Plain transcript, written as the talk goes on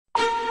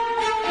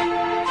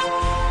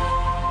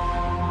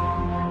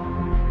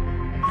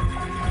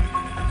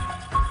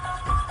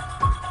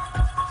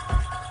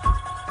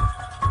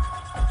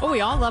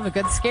we all love a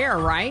good scare,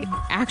 right?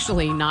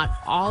 Actually, not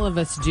all of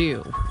us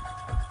do.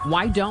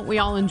 Why don't we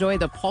all enjoy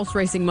the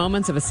pulse-racing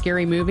moments of a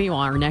scary movie? Well,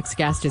 our next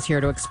guest is here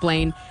to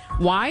explain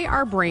why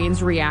our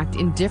brains react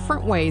in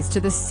different ways to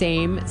the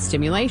same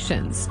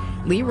stimulations.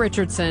 Leigh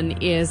Richardson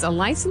is a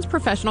licensed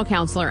professional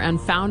counselor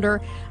and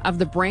founder of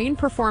the Brain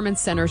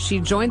Performance Center. She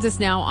joins us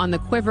now on the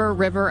Quiver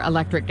River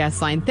Electric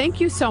guest line. Thank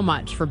you so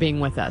much for being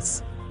with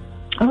us.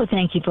 Oh,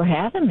 thank you for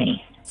having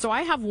me. So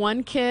I have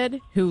one kid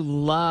who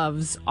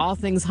loves all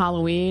things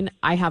Halloween.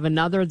 I have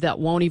another that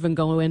won't even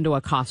go into a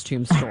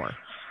costume store.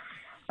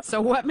 So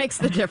what makes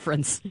the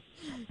difference?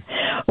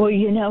 Well,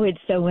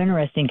 it's so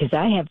interesting because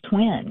I have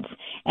twins,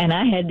 and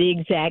I had the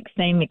exact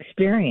same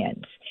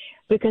experience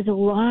because a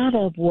lot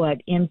of what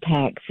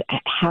impacts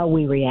how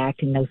we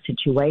react in those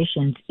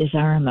situations is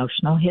our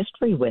emotional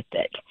history with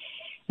it.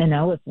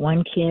 If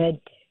one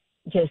kid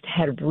just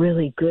had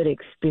really good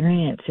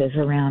experiences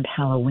around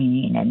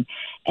Halloween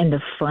and the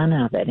fun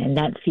of it, and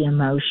that's the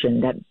emotion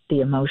that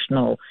the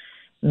emotional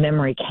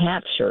memory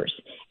captures.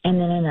 And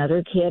then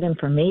another kid, and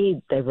for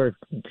me, they were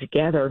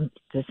together at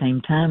the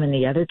same time, and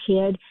the other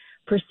kid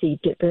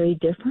perceived it very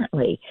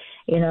differently.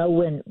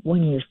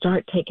 When you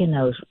start taking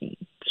those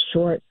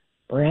short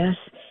breaths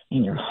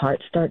and your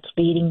heart starts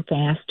beating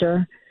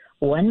faster,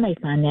 one may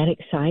find that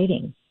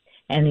exciting,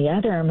 and the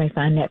other may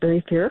find that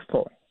very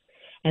fearful.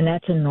 And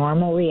that's a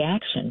normal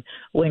reaction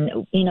when,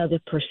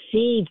 the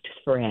perceived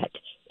threat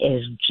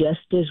is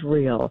just as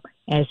real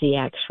as the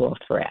actual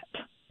threat.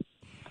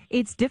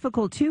 It's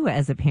difficult, too,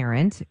 as a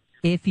parent,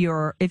 if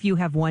you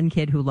have one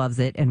kid who loves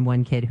it and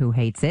one kid who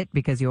hates it,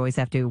 because you always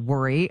have to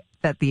worry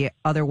that the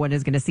other one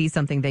is going to see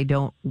something they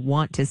don't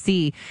want to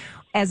see.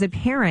 As a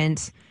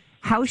parent,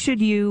 how should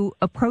you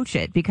approach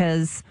it?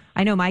 Because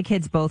I know my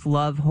kids both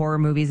love horror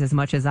movies as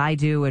much as I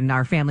do, and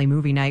our family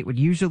movie night would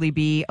usually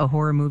be a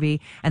horror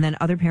movie. And then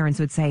other parents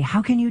would say,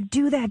 how can you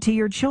do that to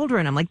your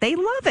children? I'm like, they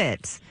love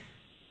it.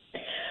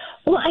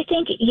 Well, I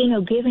think,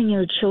 giving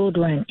your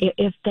children,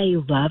 if they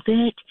love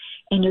it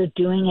and you're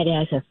doing it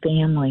as a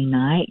family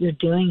night, you're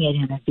doing it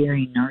in a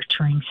very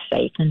nurturing,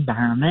 safe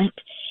environment.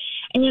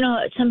 And,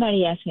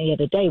 somebody asked me the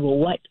other day, well,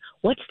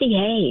 what's the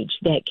age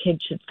that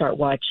kids should start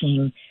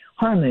watching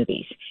horror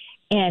movies?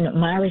 And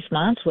my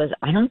response was,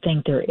 I don't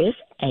think there is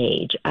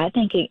age. I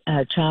think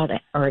a child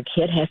or a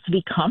kid has to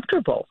be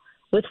comfortable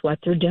with what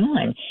they're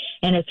doing.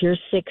 And if you're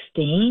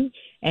 16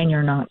 and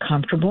you're not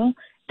comfortable,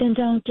 then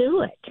don't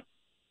do it.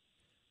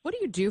 What do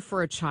you do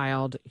for a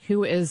child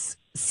who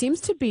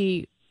seems to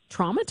be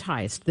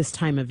traumatized this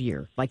time of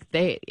year? Like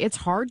it's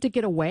hard to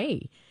get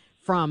away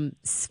from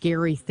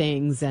scary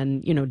things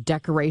and,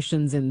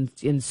 decorations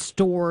in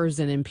stores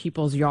and in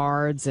people's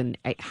yards. And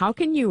how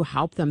can you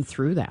help them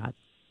through that?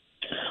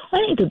 I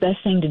think the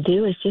best thing to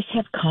do is just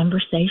have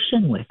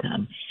conversation with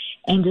them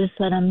and just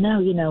let them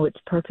know, it's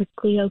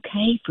perfectly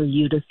okay for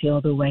you to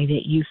feel the way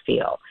that you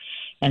feel.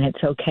 And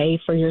it's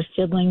okay for your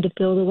sibling to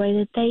feel the way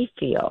that they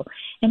feel,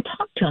 and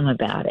talk to them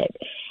about it.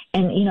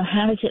 And,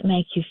 how does it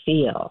make you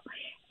feel?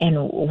 And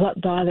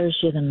what bothers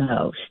you the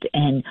most?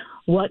 And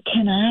what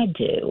can I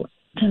do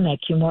to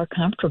make you more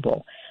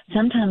comfortable?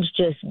 Sometimes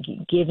just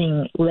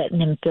letting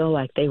them feel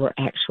like they were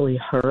actually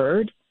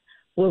heard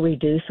will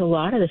reduce a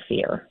lot of the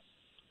fear.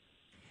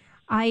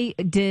 I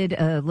did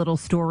a little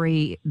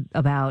story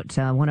about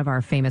one of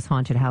our famous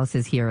haunted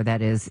houses here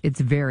it's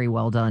very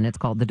well done. It's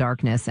called The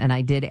Darkness. And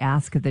I did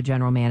ask the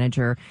general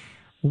manager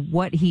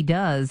what he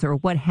does or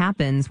what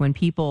happens when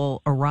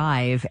people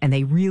arrive and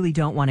they really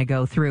don't want to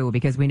go through,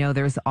 because we know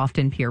there's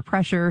often peer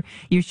pressure.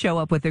 You show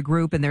up with a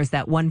group and there's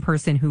that one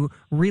person who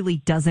really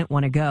doesn't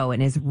want to go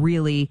and is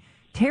really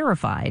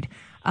terrified.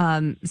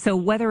 So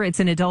whether it's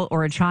an adult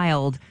or a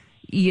child,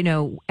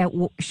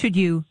 should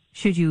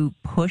you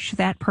push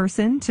that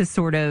person to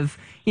sort of,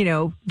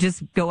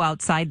 just go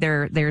outside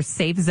their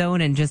safe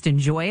zone and just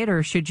enjoy it?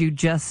 Or should you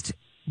just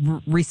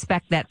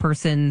respect that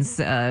person's,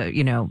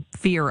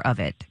 fear of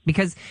it?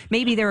 Because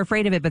maybe they're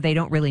afraid of it, but they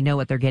don't really know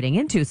what they're getting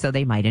into. So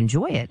they might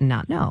enjoy it and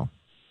not know.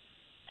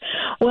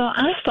 Well,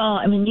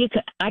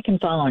 I can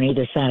fall on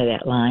either side of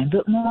that line,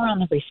 but more on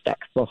the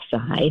respectful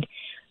side,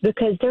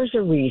 because there's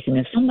a reason.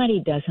 If somebody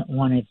doesn't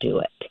want to do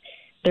it,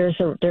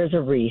 there's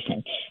a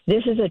reason.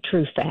 This is a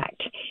true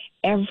fact.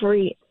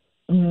 Every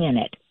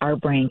minute, our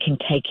brain can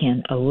take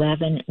in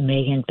 11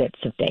 million bits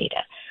of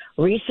data.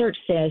 Research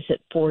says that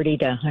 40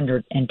 to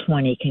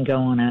 120 can go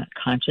on a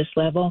conscious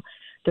level.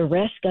 The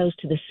rest goes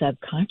to the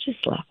subconscious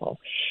level.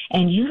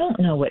 And you don't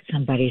know what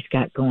somebody's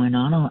got going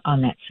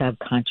on that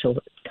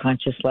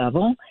subconscious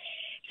level.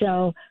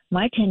 So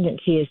my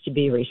tendency is to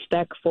be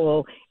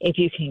respectful. If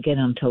you can get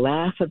them to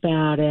laugh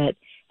about it,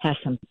 have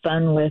some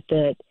fun with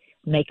it,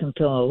 make them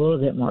feel a little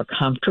bit more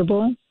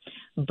comfortable.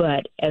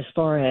 But as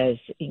far as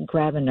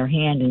grabbing their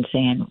hand and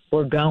saying,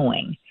 we're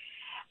going,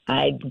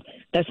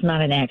 that's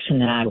not an action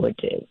that I would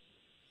do.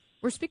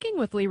 We're speaking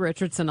with Leigh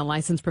Richardson, a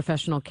licensed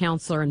professional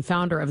counselor and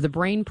founder of the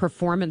Brain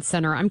Performance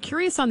Center. I'm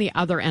curious on the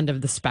other end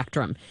of the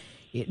spectrum.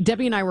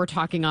 Debbie and I were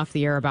talking off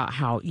the air about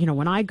how,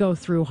 when I go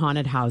through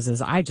haunted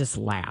houses, I just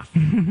laugh,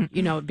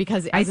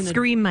 because I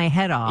scream my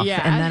head off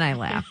and then I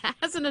laugh.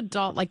 As an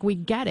adult, we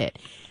get it.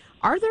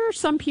 Are there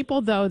some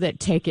people, though, that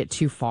take it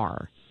too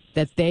far,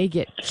 that they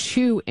get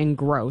too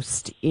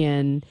engrossed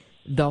in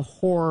the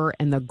horror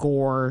and the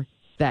gore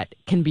that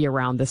can be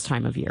around this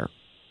time of year?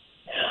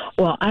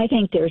 Well, I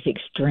think there's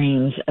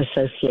extremes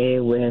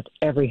associated with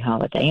every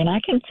holiday, and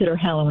I consider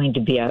Halloween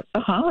to be a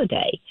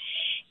holiday.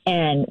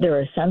 And there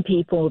are some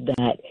people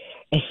that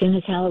as soon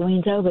as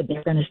Halloween's over,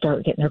 they're going to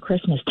start getting their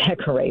Christmas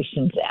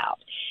decorations out.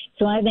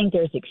 So I think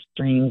there's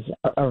extremes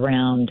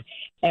around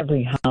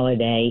every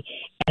holiday.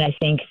 And I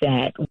think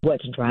that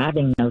what's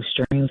driving those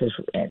streams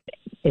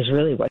is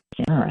really what's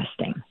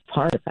interesting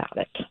part about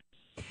it.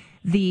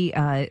 The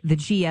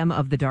GM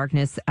of The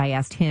Darkness, I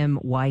asked him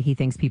why he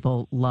thinks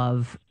people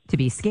love to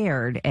be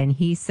scared. And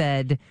he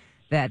said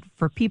that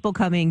for people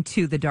coming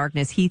to The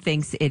Darkness, he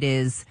thinks it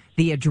is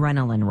the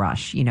adrenaline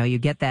rush. You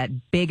get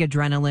that big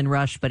adrenaline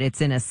rush, but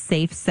it's in a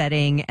safe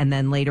setting, and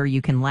then later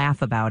you can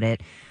laugh about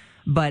it.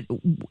 But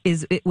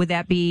would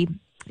that be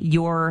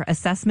your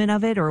assessment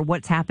of it, or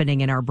what's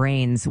happening in our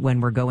brains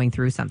when we're going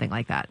through something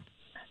like that?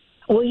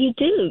 Well, you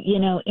do.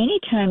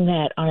 Anytime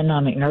that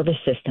autonomic nervous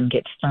system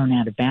gets thrown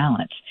out of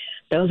balance,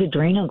 those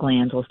adrenal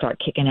glands will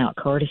start kicking out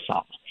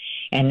cortisol.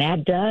 And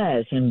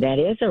that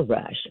is a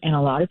rush. And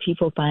a lot of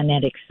people find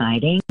that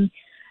exciting.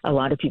 A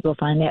lot of people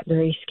find that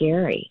very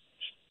scary.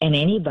 And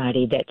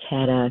anybody that's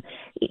had a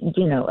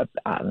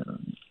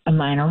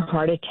minor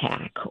heart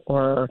attack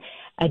or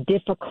a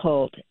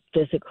difficult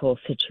physical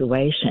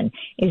situation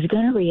is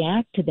going to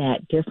react to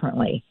that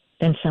differently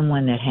than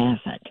someone that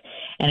hasn't.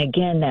 And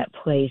again, that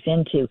plays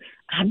into,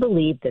 I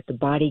believe that the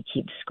body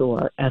keeps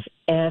score of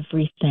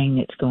everything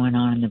that's going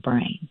on in the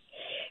brain.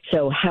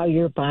 So how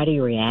your body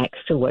reacts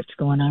to what's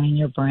going on in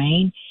your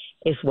brain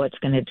is what's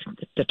going to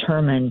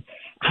determine,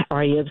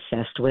 are you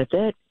obsessed with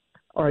it?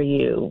 Are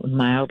you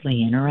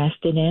mildly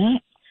interested in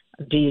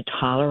it? Do you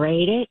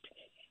tolerate it?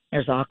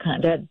 There's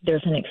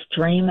an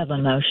extreme of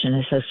emotion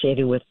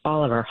associated with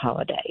all of our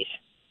holidays.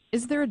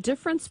 Is there a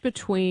difference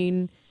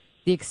between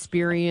the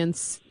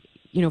experience,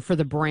 for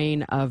the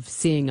brain of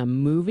seeing a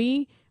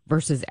movie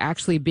versus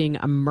actually being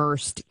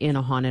immersed in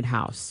a haunted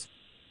house?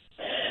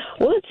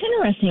 Well, it's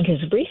interesting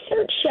because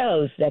research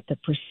shows that the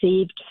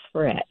perceived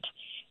threat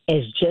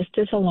is just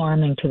as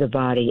alarming to the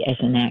body as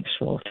an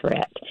actual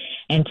threat.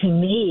 And to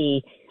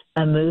me,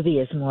 a movie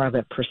is more of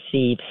a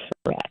perceived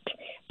threat.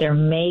 They're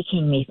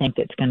making me think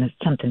that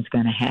something's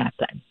going to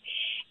happen.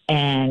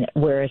 And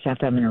whereas if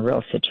I'm in a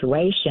real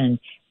situation,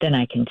 then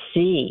I can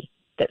see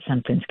that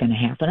something's going to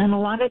happen. And a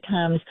lot of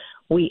times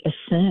we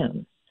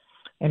assume,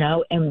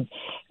 and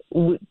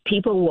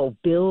people will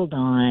build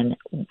on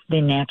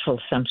the natural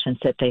assumptions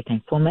that they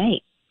think will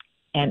make.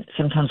 And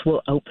sometimes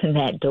we'll open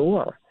that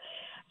door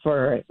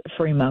for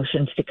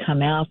emotions to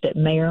come out that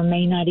may or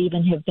may not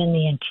even have been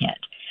the intent.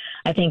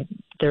 I think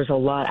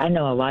I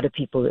know a lot of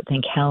people that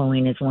think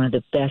Halloween is one of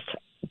the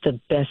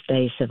best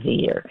days of the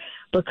year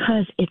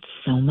because it's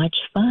so much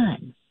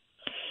fun.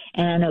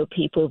 And I know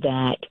people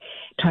that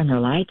turn their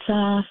lights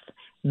off.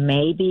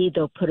 Maybe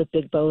they'll put a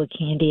big bowl of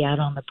candy out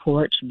on the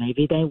porch.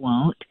 Maybe they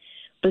won't.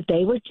 But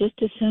they would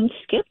just as soon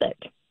skip it.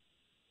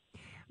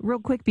 Real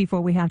quick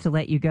before we have to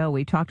let you go,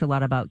 we talked a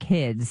lot about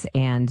kids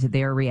and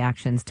their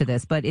reactions to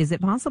this, but is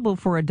it possible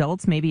for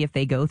adults, maybe if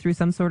they go through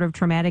some sort of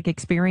traumatic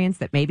experience,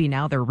 that maybe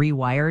now they're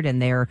rewired and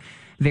they're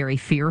very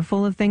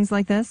fearful of things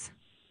like this?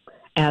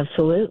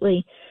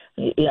 Absolutely.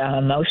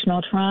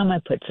 Emotional trauma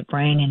puts the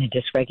brain in a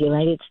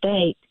dysregulated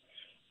state.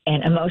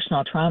 And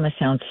emotional trauma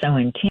sounds so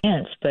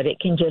intense, but it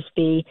can just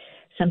be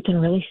something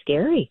really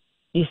scary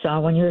you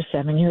saw when you were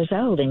 7 years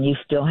old, and you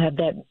still have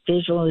that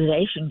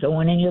visualization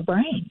going in your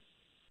brain.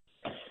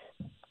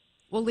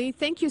 Well, Leigh,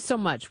 thank you so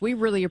much. We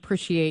really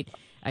appreciate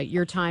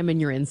your time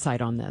and your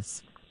insight on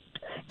this.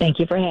 Thank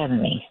you for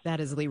having me. That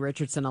is Leigh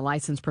Richardson, a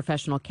licensed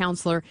professional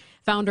counselor,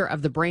 founder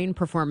of the Brain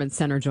Performance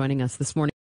Center, joining us this morning.